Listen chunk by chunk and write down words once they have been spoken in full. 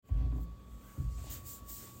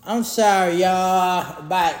I'm sorry, y'all,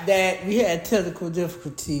 about that. We had technical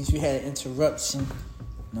difficulties. We had an interruption.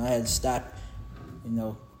 I had to stop.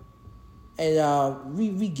 And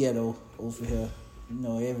we ghetto over here.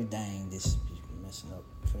 Everything just messing up.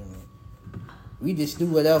 Feel me? We just do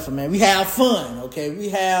whatever, man. We have fun, okay? We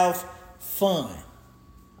have fun.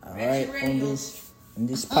 All right, on this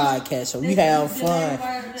podcast. So we have fun.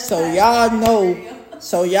 So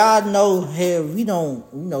y'all know, hey, we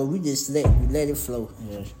don't, we just let it flow.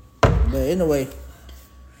 Yeah. But anyway,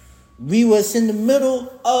 we was in the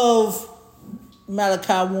middle of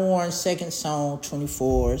Malachiae Warren's second song,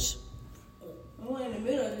 24s. We were in the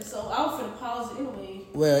middle of it, so I was finna pause it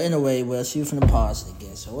anyway. Well, she was finna pause it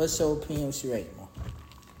again. So what's your opinion? What's your rating?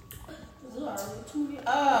 For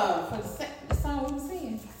the song we were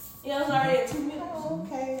singing. Yeah, it was already at 2 minutes. Oh,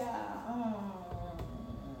 okay.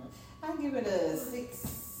 I'll give it a 6.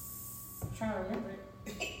 I'm trying to remember it.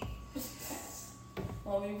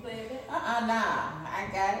 Want me to play it? Nah. I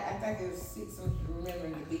got it. I think it was 6. I'm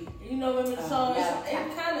remembering the beat. Remember the song?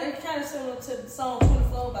 It kind of similar to the song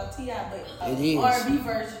 24 by T.I., but it is R&B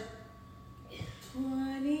version.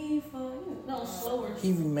 24. No, slower.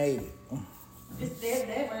 He remade it. It's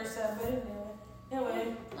that verse sounds better than that.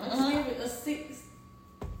 Anyway, let's give it a 6.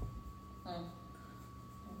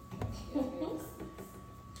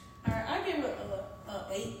 Alright, I give it a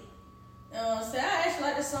 8. I actually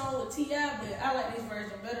like the song with T.I., but I like this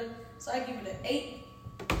version better. So I give it an 8.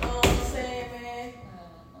 You know what I'm saying, man?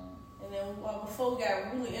 And then before we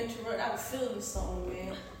got really interrupted, I was feeling the song,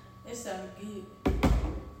 man. It sounded good.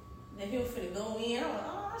 Then he was finna go in. I'm like,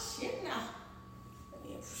 oh shit, nah.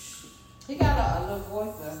 He got a little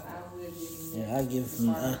voice though. I would give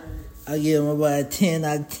him. Yeah, I give him about a 10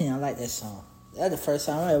 out of 10. I like that song. That's the first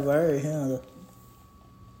time I ever heard him.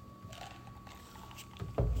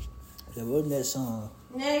 That wasn't that song.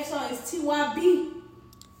 Next song is TYB.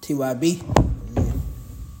 TYB. Yeah.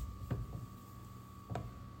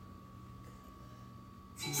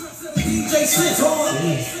 DJ Six Horn.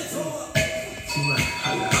 I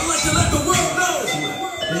like to let the world know.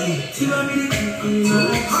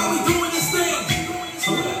 How we doing this thing?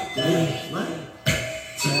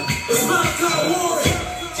 It's Malachiae Warren.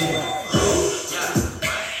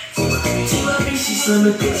 TYB, she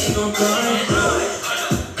summer thick, she gon' go ahead.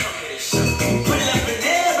 Put it up in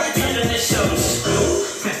there, right turn on the shows.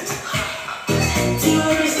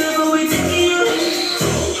 TYB stuff, but we taking you.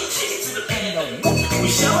 We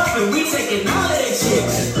show up and we taking all of that shit.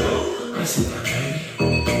 Listen,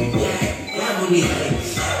 yeah, we need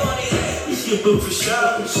it's your book for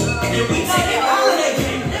shows. And we taking all of that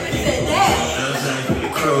shit. Let me say that. The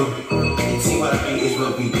crew, and TYB is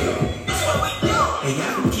what we do. That's what we do. And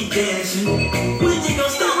y'all can keep dancing. We just gonna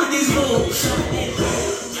start with these moves.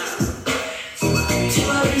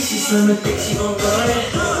 TYB, she summer thick, she gon' go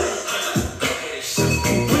ahead.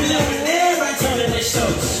 Put it up in there, right turn on the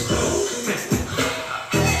shows.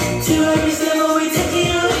 TYB said, but we taking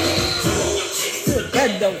you.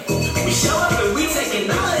 We show up and we taking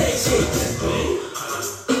all of that shit.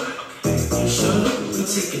 We show up and we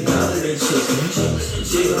taking all of that shit. You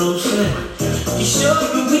dig what I'm saying? You show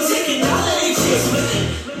up and we taking all of that shit.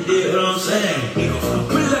 You dig what I'm saying?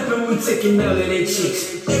 Pull up and we taking all of that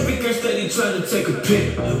shit. Every girl steady trying to take a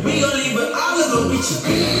pic. We gon' leave it all of them with your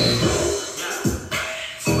bitch.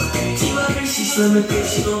 TYB, she summer thick,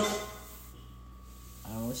 she gon'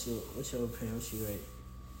 What's your opinion? What's your rate?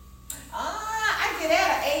 I get that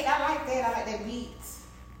an 8. I like that. I like that beat.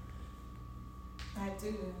 I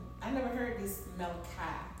do. I never heard this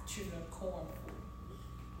Malachiae children corn before.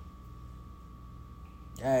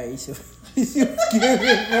 Alright, you should give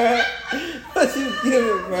it, bro. What you give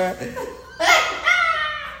it, bro?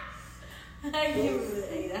 I give it an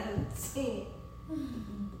 8 out of 10.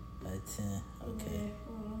 Out of 10. Okay.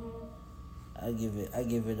 Mm-hmm. I give it 8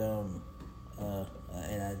 out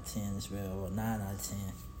of 10 as well, or 9 out of 10.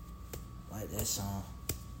 Like that song.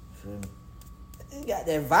 Feel me? It got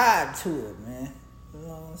that vibe to it, man. You know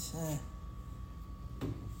what I'm saying?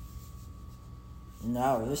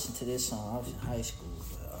 I would listen to this song. I was in high school.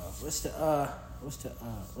 But, what's the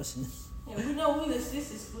Yeah, we know we listen to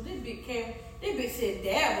this in school. This bitch said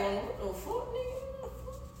dab on it. What the fuck, nigga?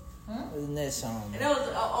 What's the next song? And that was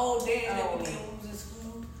an old dab that we did when we was in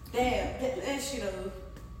school. Damn, that shit over.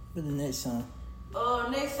 What's the next song?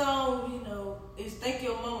 Next song, is Thank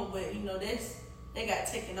Your Mama, but they got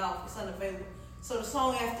taken off. It's unavailable. So the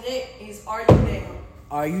song after that is Are You Down?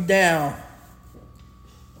 Are You Down?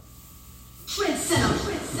 Trend Center.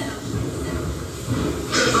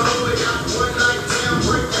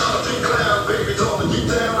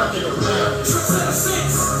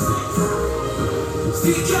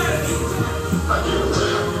 Steve Kennedy.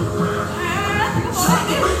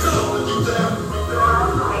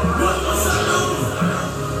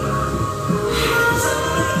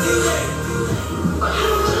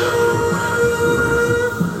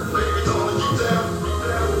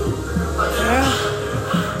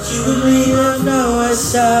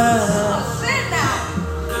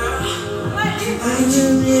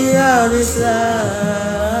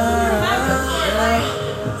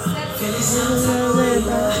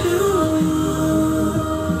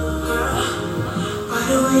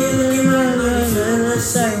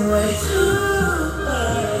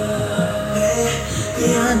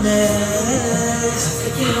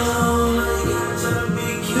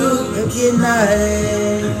 Get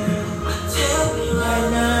naughty right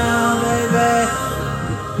now, baby.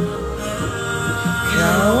 I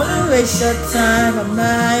don't wanna waste your time of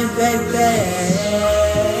mine, baby.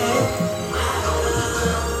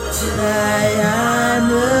 Tonight I'm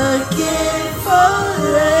looking for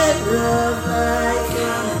that love like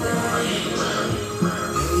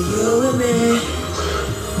you and me.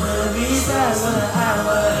 We'll be stars for an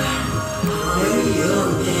hour. Baby, you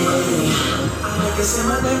and me. I can say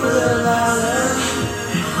my name a little louder.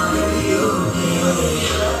 Baby, you and me.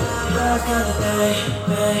 That kind of thing,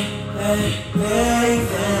 bang, bang, bang,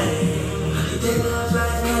 bang. You think love's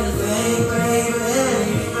like kind of thing, bang, bang,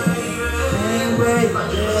 bang, bang,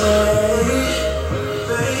 bang.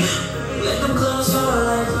 Let them clothes fall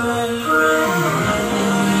like rain.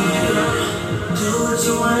 Do what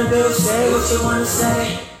you wanna do, say what you wanna say.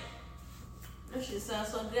 That shit sounds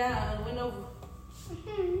so good. I went over.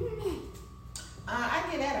 I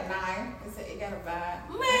get that a 9. It got a vibe.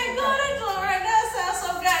 Man, go that joint right now sounds so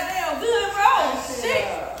goddamn good, bro. Shit.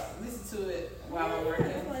 Listen to it while I'm working.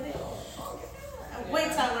 Wait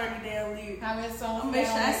till I learn the damn lyrics. How many songs? I'm make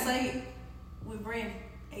sure I say it with Brandon.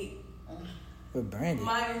 8. With Brandon?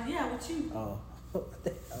 Minus, yeah, with you. Oh.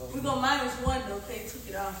 We're gonna minus 1 though, okay? Took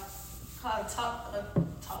it off. Call it talk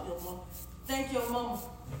your mama. Thank your mama.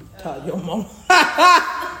 Talk your mama.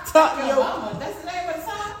 Talk Your mama. That's the name of the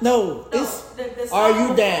song? No, it's the Are song You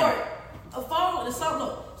before Down? it. A phone, the song,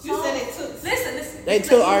 look. You said they took. Listen. They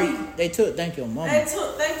took Thank Your Mama. They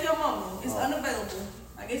took Thank Your Mama. It's unavailable.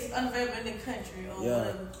 I guess it's unavailable in the country or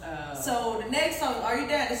whatever. So the next song, Are You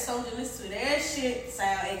Down? This song you listen to. That shit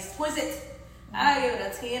sound exquisite. I give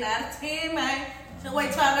it a 10 out of 10, man. So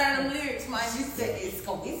wait till I learn them lyrics, man. You said it's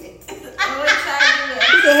exquisite. Wait till I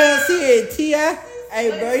do Who the hell said T.I.? Hey,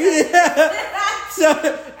 bro, you that. so,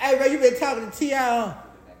 hey, bro, you been talking to T.I. on?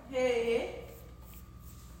 Yeah.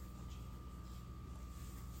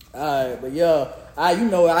 Alright, but yo, you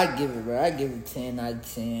know what I give it, bro. I give it 10 out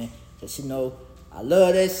of 10. Cause you know, I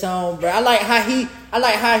love that song, bro. I like how he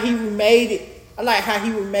remade it. I like how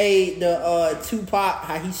he remade the Tupac,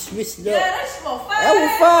 how he switched it up. Yeah, that shit was fire. That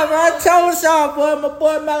was fun, bro. I told y'all, boy, my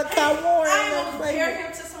boy Malachiae Warren. I ain't gonna compare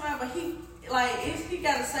him to somebody, but he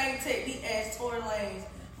got the same technique as Tory Lanez.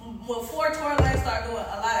 Before Tory Lanez started doing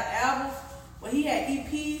a lot of albums, when he had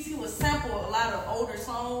EPs, he would sample a lot of older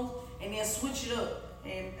songs and then switch it up.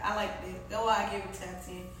 And I like that. That's why I give it 10 out of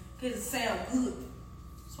 10. Because it sounds good.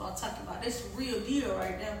 That's what I'm talking about. That's the real deal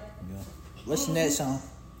right there. Yeah. What's the next song?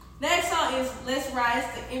 Next song is Let's Ride.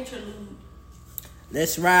 It's the interlude.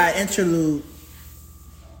 Let's Ride interlude.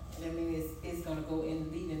 That means it's gonna go in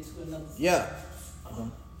lead into another song. Yeah.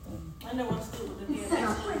 I never understood what the deal is.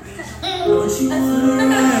 What you wanna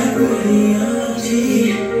ride with the OG?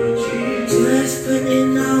 Just put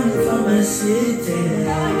it on for my city.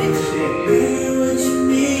 Baby, what you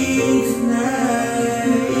need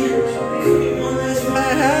tonight? Come on, let's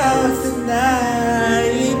ride house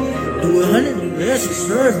tonight. Do 100 and less for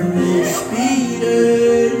serving this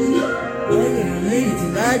speeders. Oh, yeah, lady,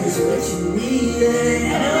 tonight just what you needed.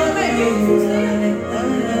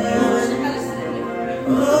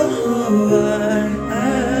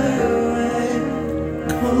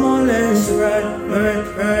 Come on, let's ride. Come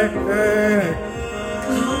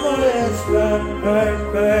on, let's ride.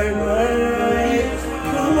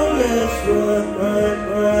 Come on, let's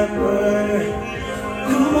ride.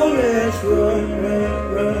 Come on, let's ride.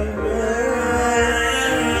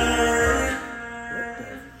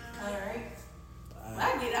 Alright. I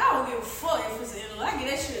don't give a fuck if it's interlude. I get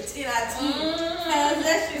that shit a 10 out of 10.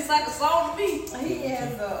 That shit's like a song to me. He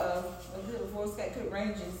has a good voice, got good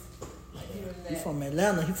ranges. He from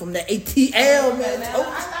Atlanta. He from the ATL, man. I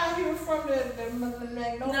thought he was from the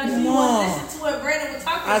Magnolia. No, you want to listen to what Brandon was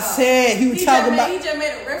talking about. I said he was talking about. He just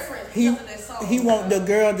made a reference He because of that song. he want the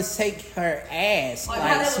girl to take her ass Like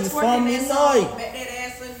how like they she was from twerking that song, Illinois. back that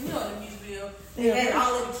ass up, you know the music video. They Yeah. had it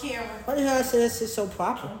all in the camera. Why the hell I said that shit so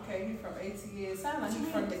popular? Okay, he from ATL. Sound like he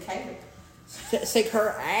from Decatur. Take her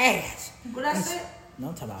ass. What I said? No,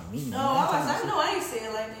 I'm talking about me. No, man. I know I ain't saying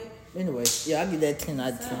it like that. Anyway, yeah, I give that 10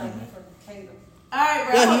 out of 10. Sound like he Man. from Decatur. Alright,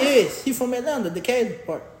 bro. Yeah, he is. He from Atlanta, Decatur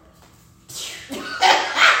part.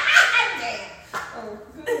 Oh,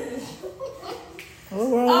 goodness. What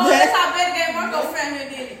wrong Oh, with that's that? how Betty Gay Marco found him,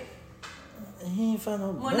 did it? He ain't found no.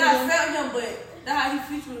 Well, better not than- found him, but that's how he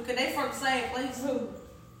featured because they from the same place. Who?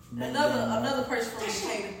 Another person from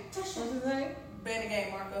Decatur. What's his name? Band the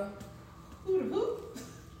game, Marco. Who the who?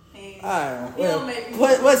 Alright, He don't make me.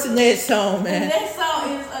 what's the next song, The man? next song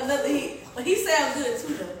is another hit, but he sounds good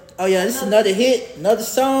too though. Oh yeah, this is another hit, another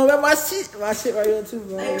song. That's my shit right here too,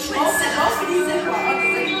 bro. Most of these are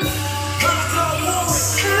underrated. Malachiae Warren.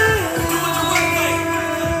 Do it the right way.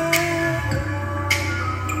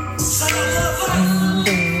 Shout out Love Life.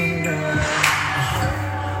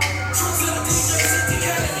 True to the DJs at the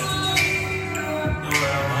Academy.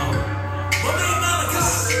 My man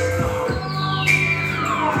Malachiae.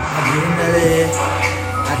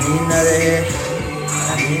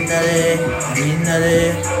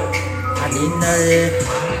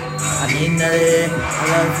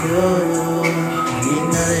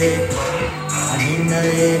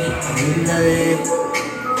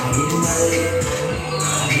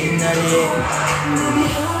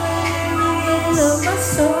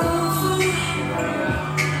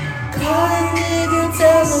 Call a nigga,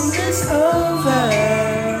 tell him it's over.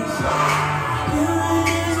 You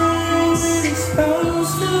ain't really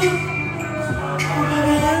supposed to.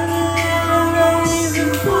 I'm even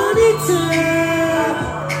 42.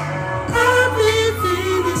 I've been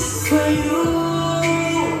thinking for you.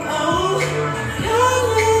 Oh, young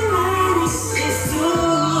and mighty, it's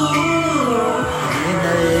true.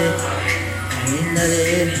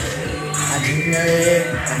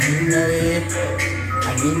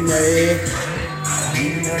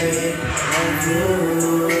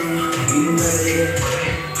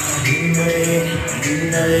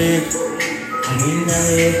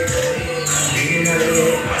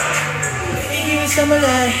 Give me some of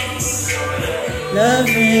that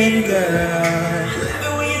loving, girl.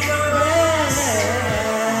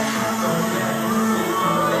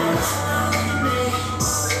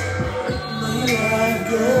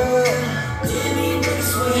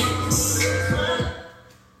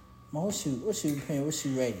 What you paying? What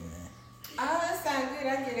you rating, man? That sounds good.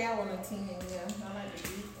 I get that one a 10. Yeah, I like the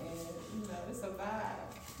beat, and it's a vibe.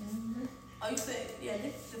 Mm-hmm. Oh, you said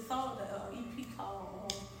this is the song, the EP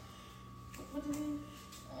called what is it?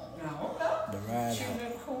 I don't know. The Ride Shooting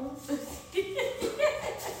Out. the corn.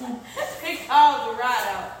 It called the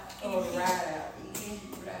Rideout. Oh, the ride out.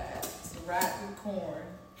 Ride. The ride through corn.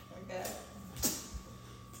 Okay.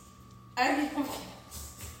 I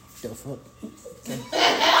The fuck?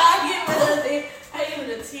 give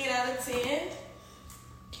it a 10 out of 10.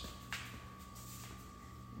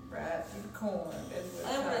 Ride through corn. That's what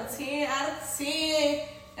I give it it's a 10 out of 10.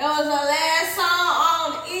 That was our last song on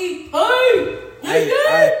the EP.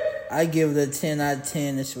 I give it a 10 out of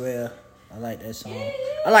 10 as well. I like that song.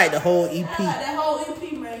 I like the whole EP. I like that whole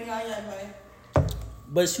EP, man. Man.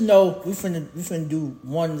 But you know, we finna do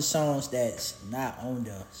one of the songs that's not on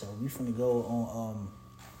there. So we finna go on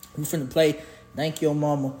we finna play Thank Your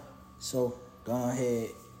Mama. So go ahead,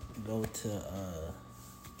 go to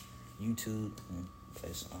YouTube and play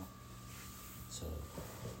a song. So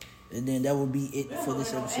and then that will be it for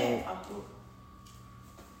this episode.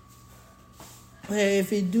 Well,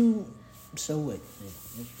 if it do, so what?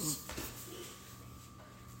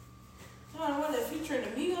 I want that featuring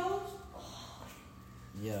Amigos.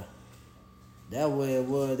 Yeah. That way it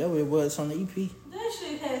was. That way it was on the EP. That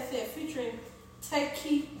shit had said featuring Take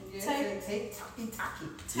Key. Take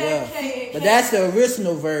Yeah. K. But that's the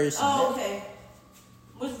original version. Oh, okay.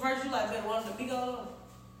 Which verse you like better? One of the Amigos?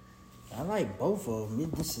 I like both of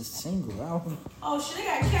them. This is single. I don't. Oh shit, they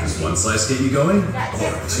got Carrie. Does one slice get you going?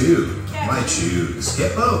 Or two? Why choose?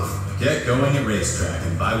 Get both. Get going at Racetrack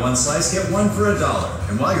and buy one slice, get one for $1.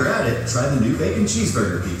 And while you're at it, try the new bacon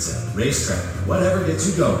cheeseburger pizza. Racetrack, whatever gets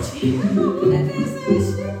you going.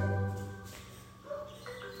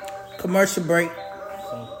 Commercial break.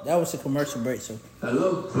 So that was a commercial break. So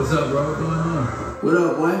Hello? What's up, bro? What's going on? What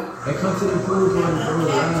up, boy? Hey, come to the pool party,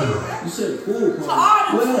 bro. You said pool To party.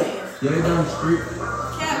 all them Where? fans. Yeah, they down the street.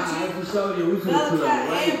 Cap Alright, G. for sure, then we finna pull up Malachiae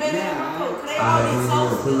right and Baby now. Marco. They Alright, all these we're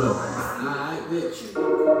songs. pull up. Alright, bitch.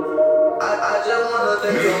 I just wanna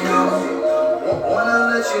let you know. Wanna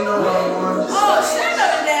let you know I want to. Oh shit, I know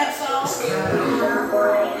the damn song. Yeah, I know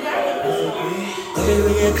the song. baby,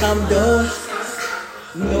 when you come through,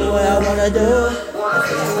 you know what I wanna do.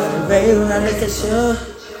 Baby, when I look at you,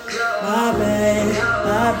 my baby,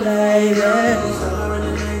 my baby.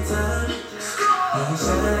 I'm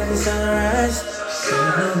shining like the sunrise.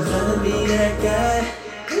 I'm gonna be that guy.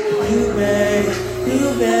 You baby, you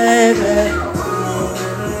baby.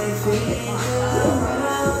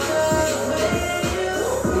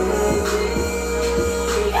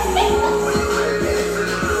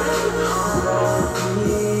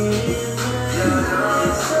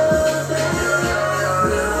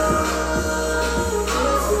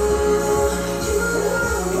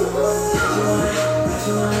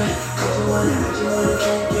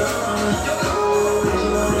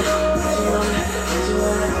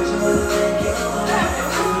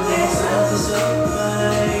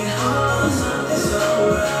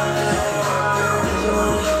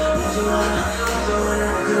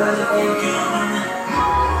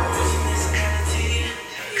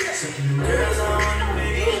 Girls I wanna be.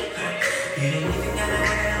 You don't even gotta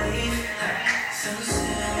wear leave. So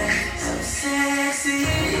sad, so sexy.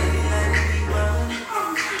 Like we were.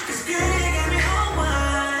 'Cause girl, you got me on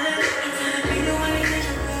one. I'm tryna be the one you think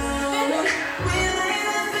about. We lay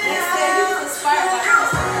the bed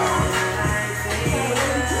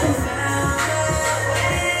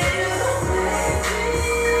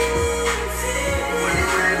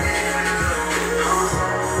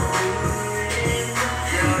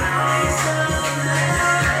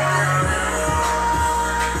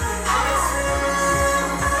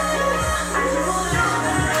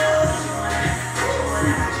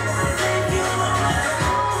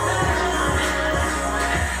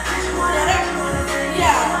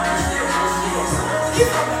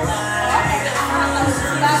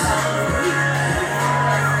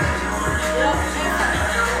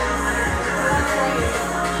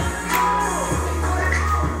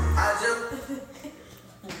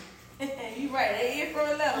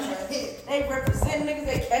They represent niggas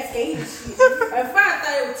that cascade and shit. At first I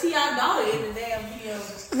thought it was T.I. Dollar in the damn video.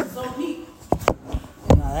 So neat.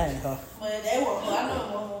 Nah, that ain't her. But they were her. I know it was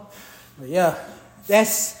her. But yeah,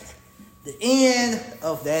 that's the end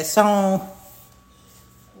of that song.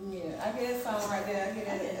 Yeah, I get that song right there. I get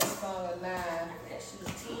that song at 9. That shit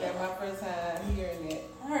was T.I. That's my first time hearing it.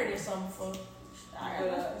 I heard this song before. I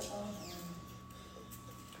heard that song.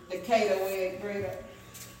 Decatur way greater.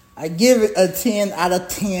 I give it a 10 out of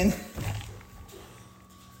 10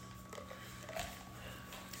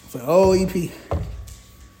 for the whole EP.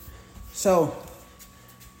 So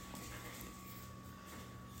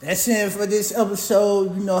that's it for this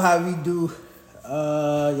episode. You know how we do.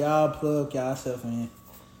 Y'all plug yourself in.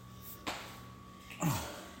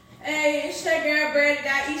 Hey, it's your girl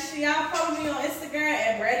Brady.Isha. Y'all follow me on Instagram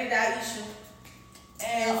at Brady.Isha.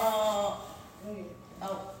 And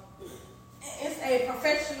it's a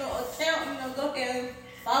professional account, go ahead and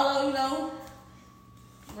follow,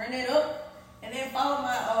 run it up. And then follow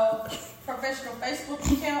my professional Facebook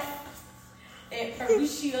account at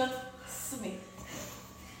Parishia Smith.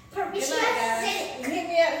 Hit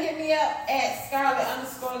me up at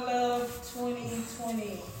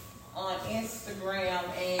Scarlett_Love2020 on Instagram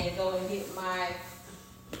and go and hit my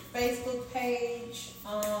Facebook page,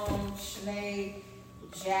 Shanae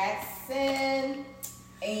Jackson.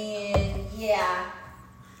 And yeah,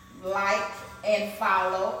 like and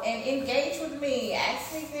follow and engage with me.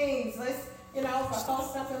 Ask me things. Let's, if I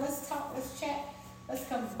post something, let's talk, let's chat, let's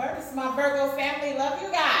converse. My Virgo family, love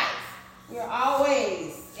you guys. We're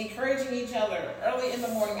always encouraging each other early in the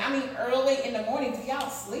morning. Early in the morning. Do y'all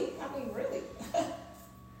sleep? Really?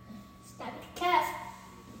 Stop the cat.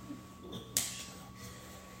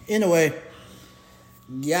 Anyway,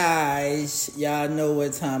 guys, y'all know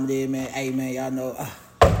what time it is, man. Hey, man, y'all know.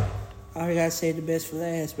 I already gotta say the best for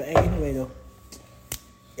last, but hey, anyway, though.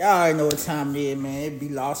 Y'all already know what time it is, man. It be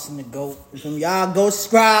Lost in the GOAT. Y'all go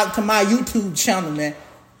subscribe to my YouTube channel, man.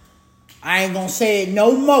 I ain't gonna say it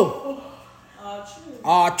no more.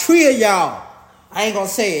 All 3 of y'all. I ain't gonna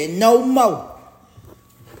say it no more.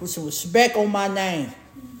 Put some respect on my name.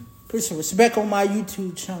 Put some respect on my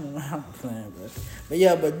YouTube channel. I'm playing, bro.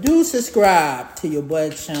 But do subscribe to your boy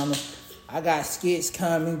channel. I got skits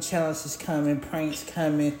coming, challenges coming, pranks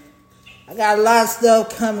coming. I got a lot of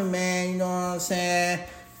stuff coming, man. You know what I'm saying?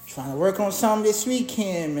 Trying to work on something this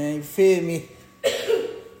weekend, man. You feel me?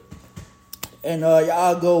 And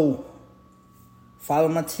y'all go follow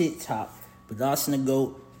my TikTok. But Lost in the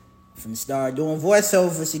GOAT. Finna start doing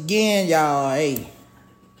voiceovers again, y'all. Hey.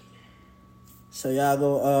 So y'all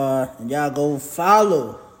go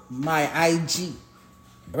follow my IG.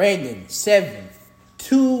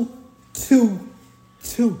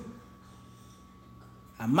 Brandon72222.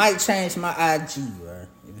 I might change my IG, bro.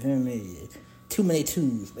 You feel me? Too many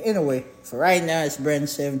twos. But anyway, for right now, it's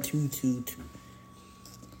Brandon72222.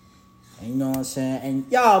 And you know what I'm saying?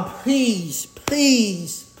 And y'all, please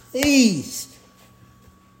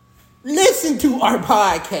listen to our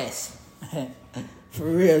podcast. For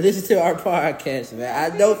real, listen to our podcast,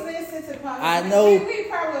 man. I know. Listen to podcast. I know. We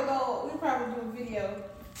probably do a video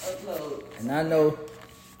upload. And I know.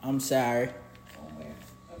 I'm sorry. Somewhere.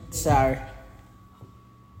 Sorry.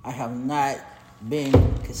 I have not been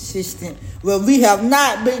consistent. Well, we have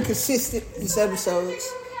not been consistent this episode.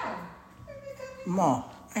 Mom,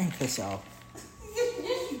 I ain't cuss y'all.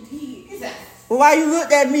 Yes, you did. Well, why you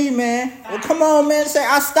looked at me, man? Well, come on, man. Say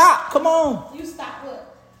I stop. Come on. You stop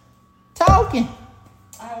what? Talking.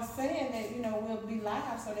 I was saying that, we'll be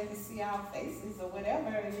live so they can see our faces or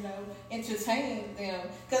whatever, entertain them.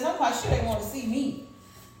 Because I'm quite sure they want to see me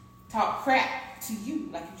talk crap to you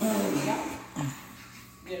like you just let me out.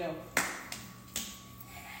 You know.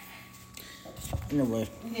 Anyway.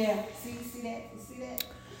 Yeah. See that? You see that?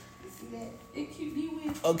 You see that? It could be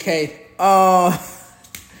with. Okay.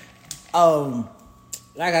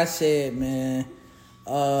 Like I said, man.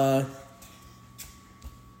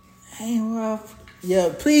 Hey, Rob.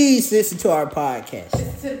 Yeah, please listen to our podcast.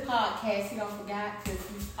 Listen to the podcast. You don't forget because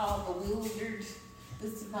we all bewildered.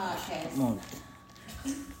 Listen to the podcast. Come on.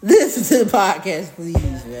 Listen to the podcast,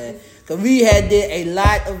 please, man. Because we had did a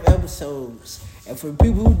lot of episodes. And for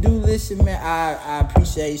people who do listen, man, I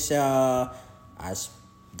appreciate y'all. I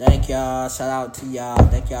thank y'all. Shout out to y'all.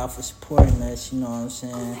 Thank y'all for supporting us. You know what I'm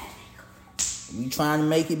saying? We trying to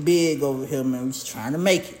make it big over here, man. We just trying to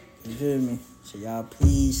make it. You feel me? So y'all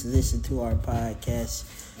please listen to our podcast.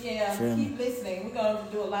 Yeah, keep listening. We're going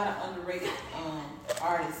to do a lot of underrated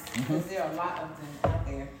artists. Because there are a lot of them out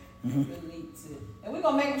there. We need to. And we're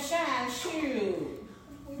going to make them shine. Shoot.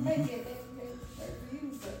 We may get their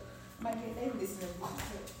views, but might get their listeners.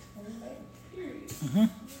 And we make them, period.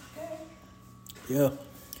 Okay. Yeah.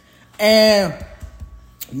 And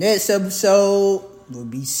next episode will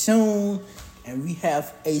be soon. And we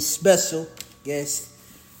have a special guest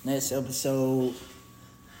next episode,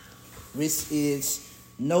 which is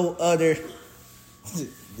no other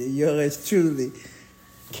than yours truly,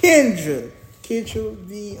 Kendra. Kendra will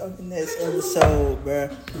be on the next episode,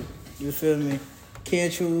 bruh. You feel me?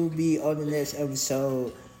 Kendra will be on the next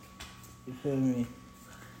episode. You feel me?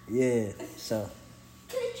 Yeah. So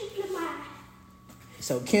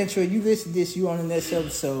Kendra, you listen to this, you on the next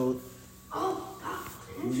episode.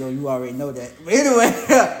 You know, you already know that. But anyway,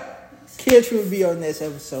 Kendra will be on the next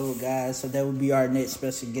episode, guys. So that will be our next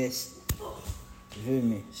special guest. You feel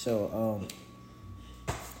me? So,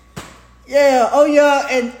 yeah. Oh, yeah.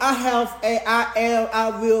 And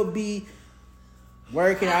I will be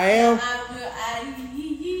working. I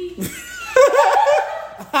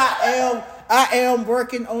am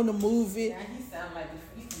working on the movie. Yeah, he sound like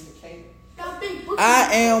he's in the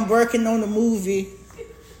I am working on the movie.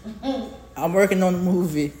 I'm working on the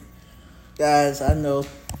movie. Guys, I know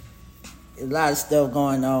a lot of stuff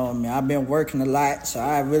going on, man. I've been working a lot, so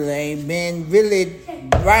I really ain't been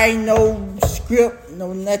writing no script,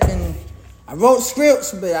 no nothing. I wrote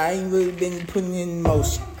scripts, but I ain't really been putting it in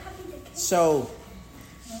motion. So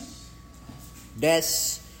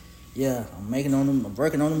that's, yeah, I'm working on the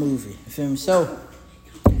movie. You feel me? So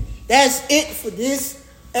that's it for this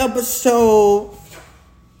episode.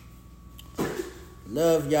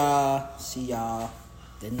 Love y'all. See y'all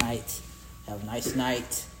tonight. Have a nice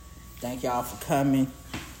night. Thank y'all for coming.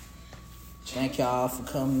 Thank y'all for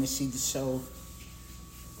coming to see the show.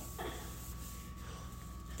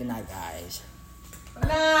 Good night, guys. Good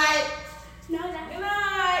night. Good night.